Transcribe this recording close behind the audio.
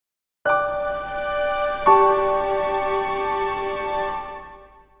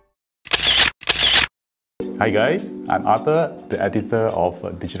Hi guys, I'm Arthur, the editor of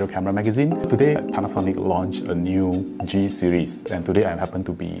Digital Camera Magazine. Today, Panasonic launched a new G series, and today I happen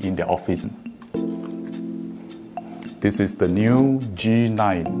to be in their office. This is the new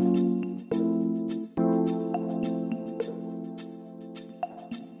G9.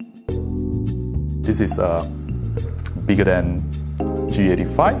 This is bigger than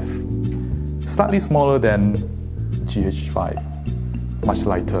G85, slightly smaller than GH5,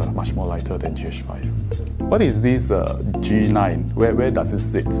 much more lighter than GH5. What is this G9? Where does it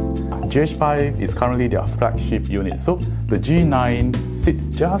sit? GH5 is currently their flagship unit, so the G9 sits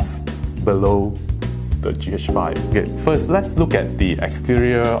just below the GH5. Okay, first let's look at the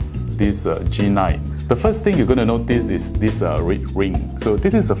exterior of this G9. The first thing you're going to notice is this red ring. So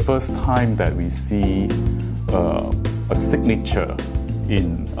this is the first time that we see a signature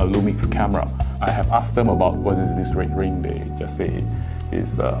in a Lumix camera. I have asked them about what is this red ring. They just say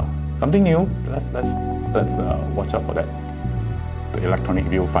it's something new. Let's watch out for that. The electronic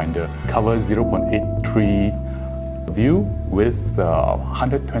viewfinder covers 0.83 view with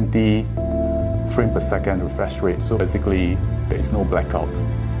 120 frame per second refresh rate. So basically, there is no blackout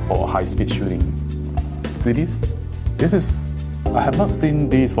for high-speed shooting. See this? I have not seen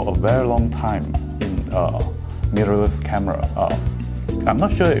this for a very long time in mirrorless camera. I'm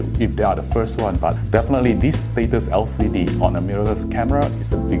not sure if they are the first one, but definitely this status LCD on a mirrorless camera is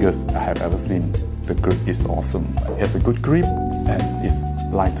the biggest I have ever seen. The grip is awesome. It has a good grip and it's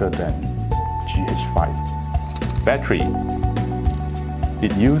lighter than GH5. Battery.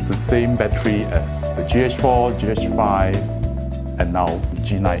 It used the same battery as the GH4, GH5, and now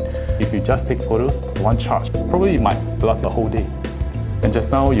G9. If you just take photos, it's one charge. Probably it might last a whole day. And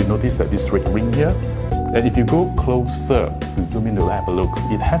just now you notice that this red ring here, and if you go closer to zoom in to have a look,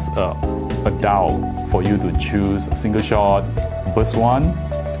 it has a dial for you to choose a single shot, burst 1,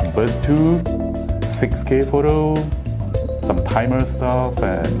 burst 2, 6K photo, some timer stuff,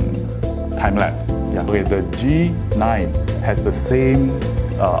 and time-lapse. Yeah. Okay, the G9 has the same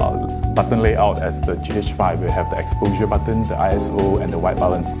button layout as the GH5. We have the exposure button, the ISO, and the white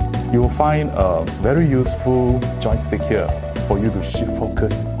balance. You will find a very useful joystick here for you to shift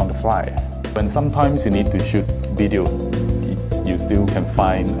focus on the fly. When sometimes you need to shoot videos, you still can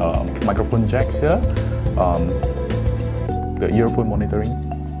find microphone jacks here, the earphone monitoring,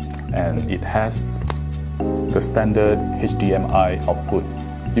 and it has the standard HDMI output.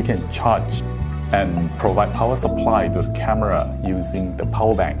 You can charge and provide power supply to the camera using the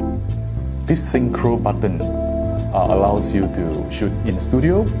power bank. This synchro button allows you to shoot in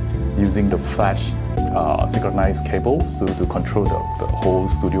studio using the flash synchronized cables to control the whole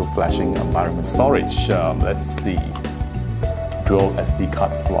studio flashing environment. Storage, let's see, dual SD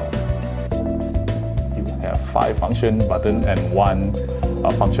card slot. You have 5 function button and 1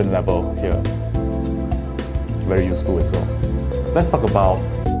 function level here. Very useful as well. Let's talk about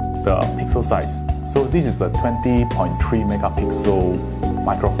the pixel size. So this is a 20.3 megapixel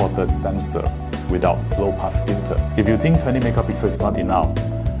Micro Fourthirds sensor without low pass filters. If you think 20 megapixels is not enough,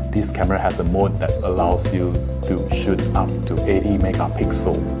 this camera has a mode that allows you to shoot up to 80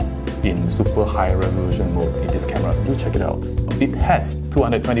 megapixel in super high resolution mode in this camera. Do check it out. It has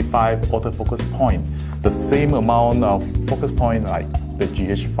 225 autofocus point, the same amount of focus point like the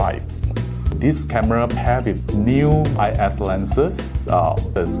GH5. This camera paired with new IS lenses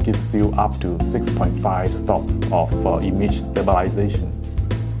this gives you up to 6.5 stops of image stabilization.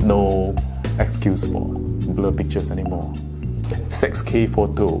 No excuse for blur pictures anymore. 6K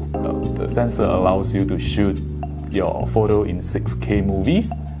photo. The sensor allows you to shoot your photo in 6K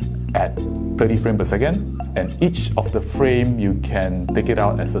movies at 30 frames per second, and each of the frame you can take it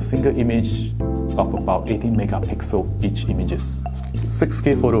out as a single image of about 18 megapixel each images.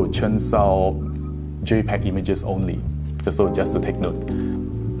 6K photo churns out JPEG images only, just to take note.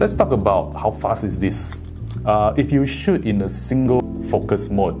 Let's talk about how fast is this. If you shoot in a single focus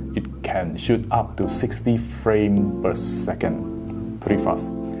mode, it can shoot up to 60 frames per second. Pretty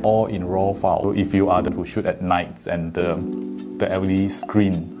fast. Or in RAW file. So if you are the who shoot at night and the LED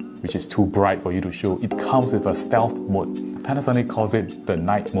screen which is too bright for you to show, it comes with a stealth mode. Panasonic calls it the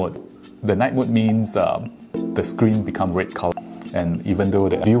night mode. The night mode means the screen becomes red color, and even though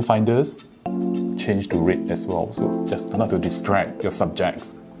the viewfinders change to red as well, so just not to distract your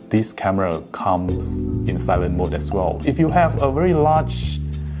subjects. This camera comes in silent mode as well. If you have a very large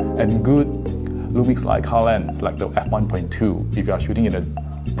and good Lumix Leica lens like the f1.2, if you are shooting in a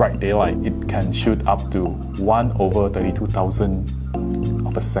bright daylight, it can shoot up to 1/32,000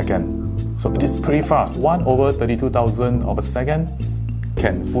 of a second. So it is pretty fast. 1/32,000 of a second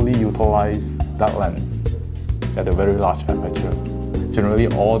can fully utilize that lens at a very large aperture. Generally,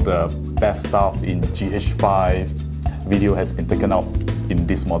 all the best stuff in GH5 video has been taken out in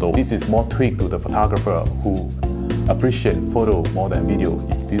this model. This is more tweaked to the photographer who appreciate photo more than video.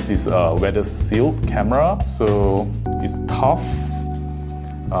 This is a weather sealed camera, so it's tough.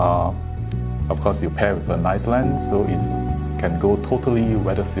 Of course, you pair with a nice lens, so it can go totally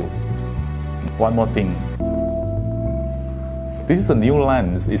weather sealed. One more thing. This is a new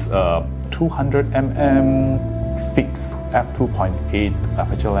lens. It's a 200mm fixed f2.8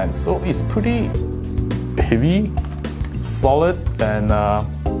 aperture lens. So it's pretty heavy, solid, and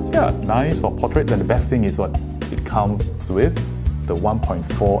yeah, nice for portraits. And the best thing is what it comes with the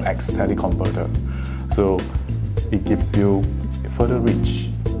 1.4x teleconverter. So it gives you further reach.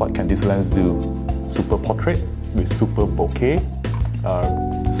 What can this lens do? Super portraits with super bokeh,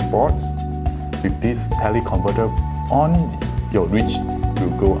 sports. With this teleconverter on, your reach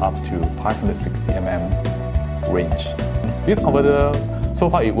will go up to 560mm range. This converter, so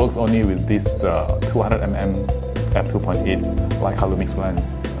far it works only with this 200mm f2.8 Leica Lumix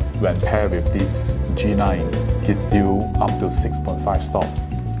lens. When paired with this G9, gives you up to 6.5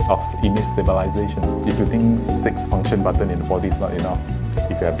 stops of image stabilization. If you think 6 function button in the body is not enough,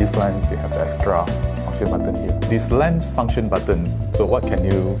 if you have this lens, you have the extra function button here. This lens function button, so what can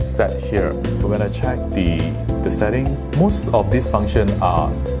you set here? When I check the setting, most of these functions are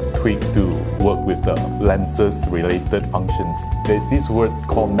tweaked to work with the lenses related functions. There's this word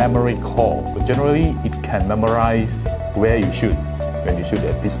called memory call, but generally it can memorize where you shoot. When you shoot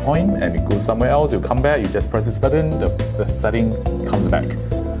at this point and you go somewhere else, you come back, you just press this button, the setting comes back.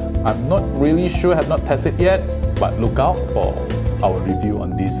 I'm not really sure, I have not tested yet, but look out for our review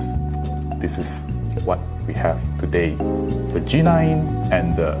on this. This is what we have today. The G9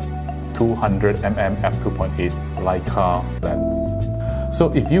 and the 200mm f2.8 Leica lens. So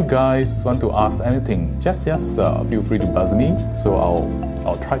if you guys want to ask anything, just feel free to buzz me. So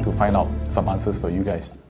I'll try to find out some answers for you guys.